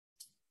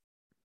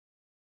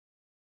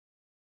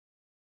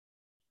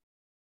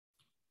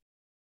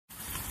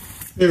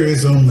There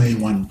is only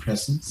one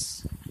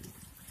presence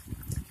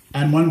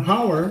and one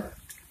power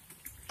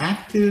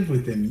active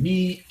within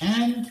me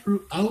and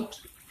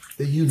throughout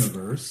the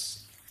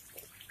universe.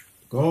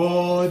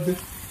 God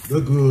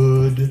the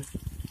good,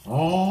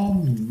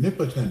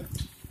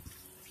 omnipotent.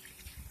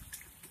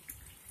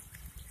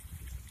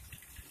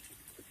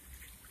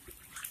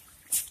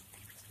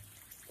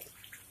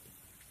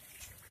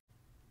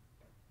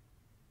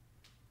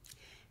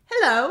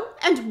 Hello,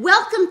 and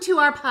welcome to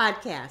our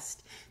podcast.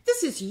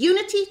 This is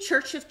Unity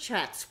Church of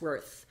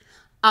Chatsworth.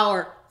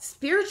 Our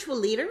spiritual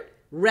leader,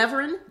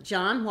 Reverend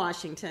John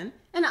Washington,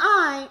 and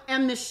I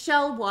am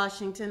Michelle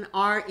Washington,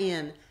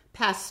 RN,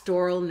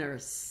 pastoral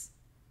nurse.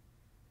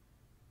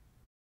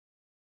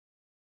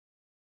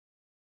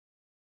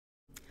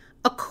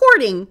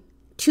 According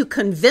to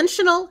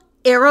conventional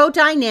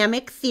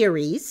aerodynamic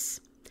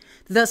theories,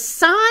 the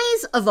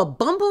size of a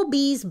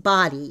bumblebee's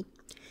body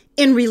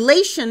in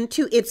relation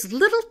to its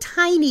little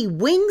tiny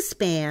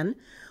wingspan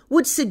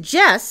would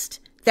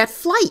suggest that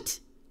flight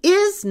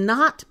is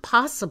not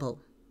possible.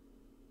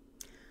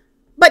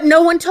 But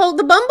no one told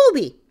the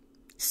bumblebee,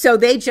 so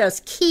they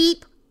just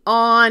keep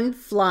on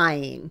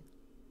flying.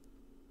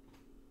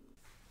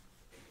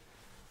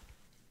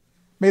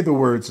 May the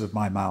words of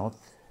my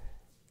mouth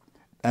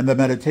and the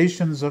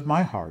meditations of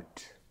my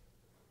heart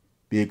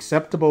be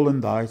acceptable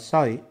in thy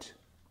sight,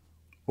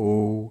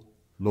 O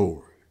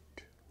Lord.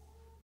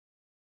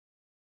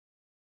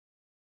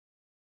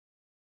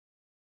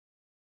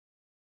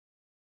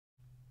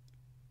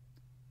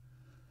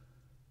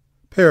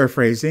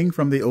 Paraphrasing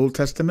from the Old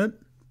Testament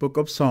book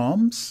of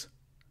Psalms,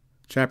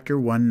 chapter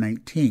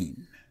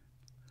 119.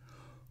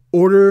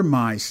 Order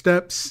my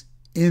steps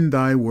in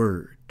thy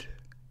word,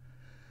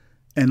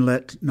 and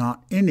let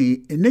not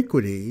any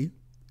iniquity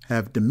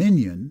have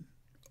dominion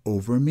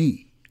over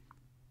me.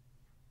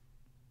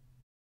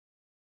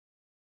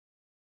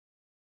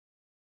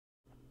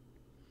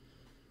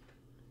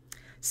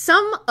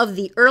 Some of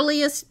the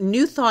earliest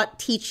New Thought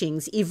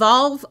teachings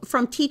evolve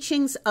from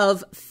teachings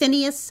of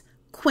Phineas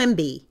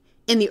Quimby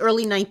in the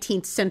early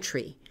 19th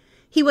century.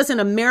 He was an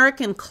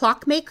American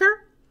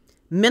clockmaker,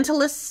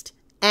 mentalist,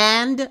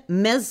 and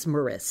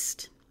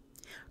mesmerist.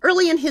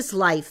 Early in his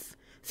life,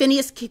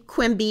 Phineas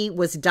Quimby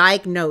was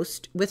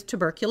diagnosed with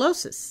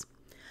tuberculosis.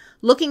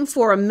 Looking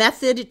for a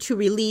method to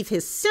relieve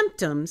his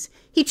symptoms,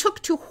 he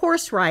took to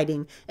horse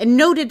riding and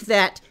noted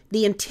that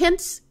the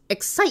intense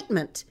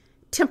excitement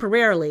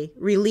temporarily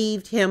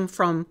relieved him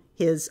from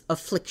his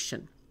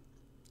affliction.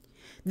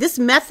 This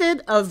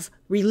method of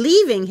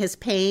relieving his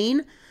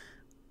pain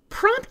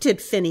prompted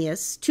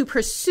Phineas to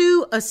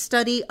pursue a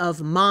study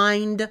of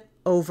mind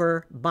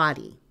over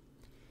body.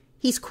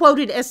 He's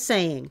quoted as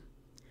saying,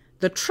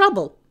 "The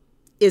trouble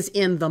is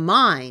in the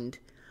mind,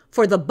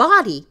 for the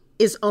body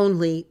is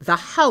only the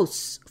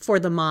house for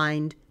the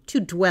mind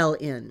to dwell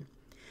in,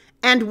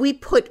 and we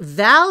put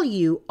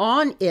value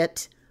on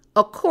it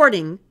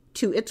according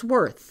to its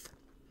worth.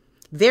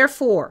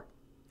 Therefore,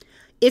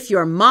 if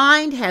your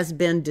mind has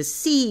been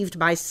deceived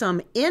by some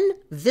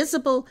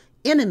invisible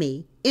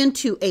enemy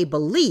into a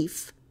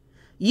belief,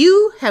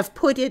 you have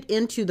put it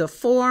into the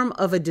form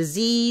of a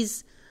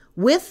disease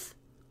with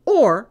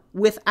or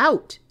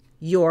without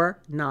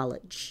your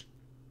knowledge."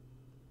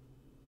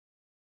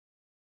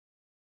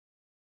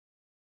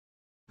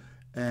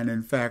 And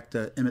in fact,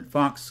 Emmett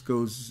Fox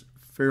goes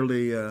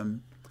fairly,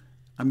 I'm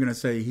going to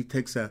say he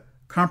takes a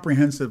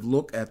comprehensive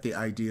look at the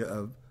idea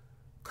of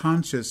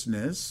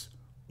consciousness,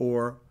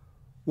 or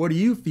what do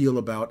you feel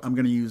about, I'm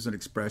going to use an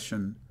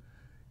expression,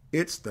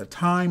 it's the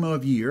time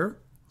of year,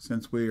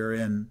 since we are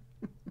in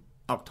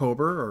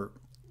October or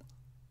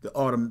the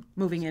autumn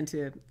Moving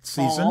into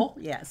season, fall,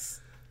 yes.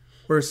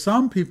 where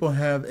some people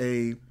have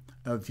a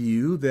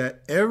view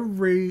that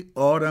every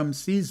autumn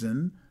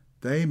season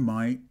they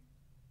might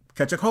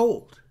catch a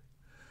cold.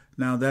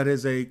 Now, that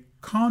is a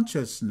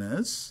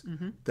consciousness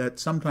that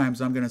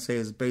sometimes I'm going to say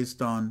is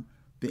based on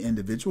the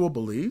individual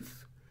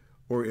belief,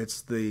 or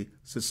it's the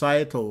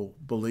societal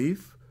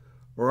belief,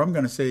 or I'm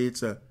going to say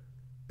it's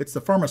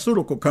the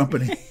pharmaceutical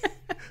company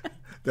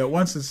that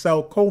wants to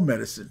sell cold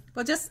medicine.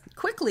 Well, just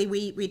quickly,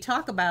 we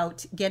talk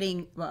about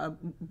getting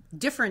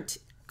different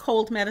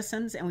cold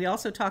medicines, and we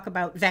also talk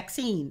about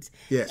vaccines.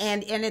 Yes.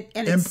 And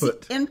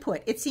Input. It's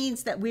input. It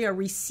seems that we are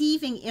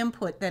receiving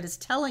input that is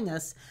telling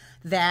us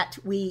that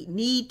we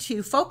need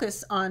to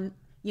focus on,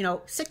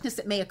 sickness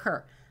that may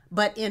occur.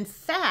 But in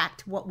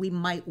fact, what we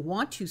might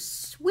want to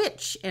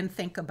switch and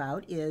think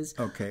about is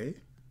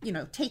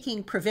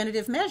taking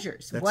preventative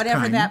measures, That's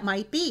whatever kind. that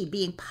might be,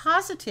 being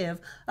positive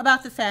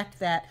about the fact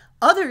that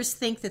others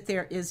think that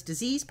there is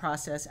disease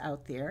process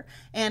out there.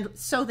 And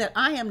so that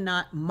I am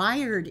not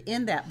mired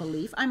in that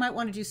belief, I might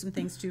want to do some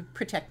things to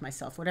protect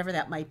myself, whatever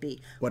that might be.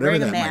 Whatever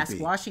Wearing a that might mask, be.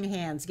 washing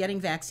hands, getting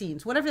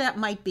vaccines, whatever that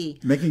might be.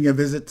 Making a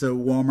visit to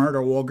Walmart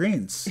or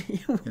Walgreens,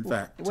 in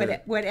fact.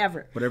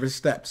 Whatever. Whatever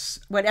steps.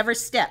 Whatever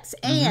steps.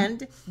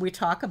 And we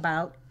talk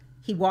about,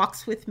 he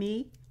walks with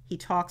me, he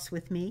talks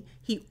with me,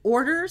 he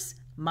orders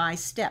my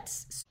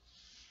steps.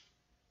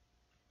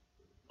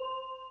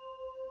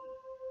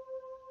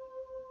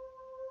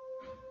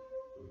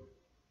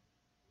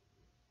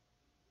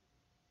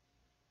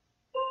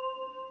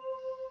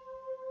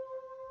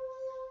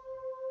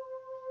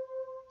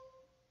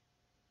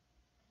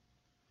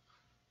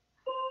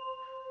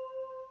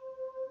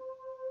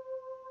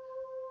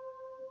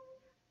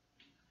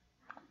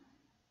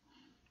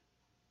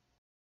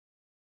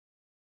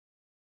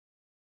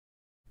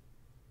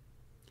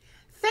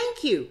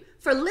 thank you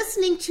for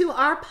listening to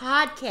our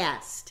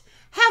podcast.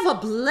 Have a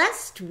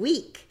blessed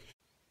week.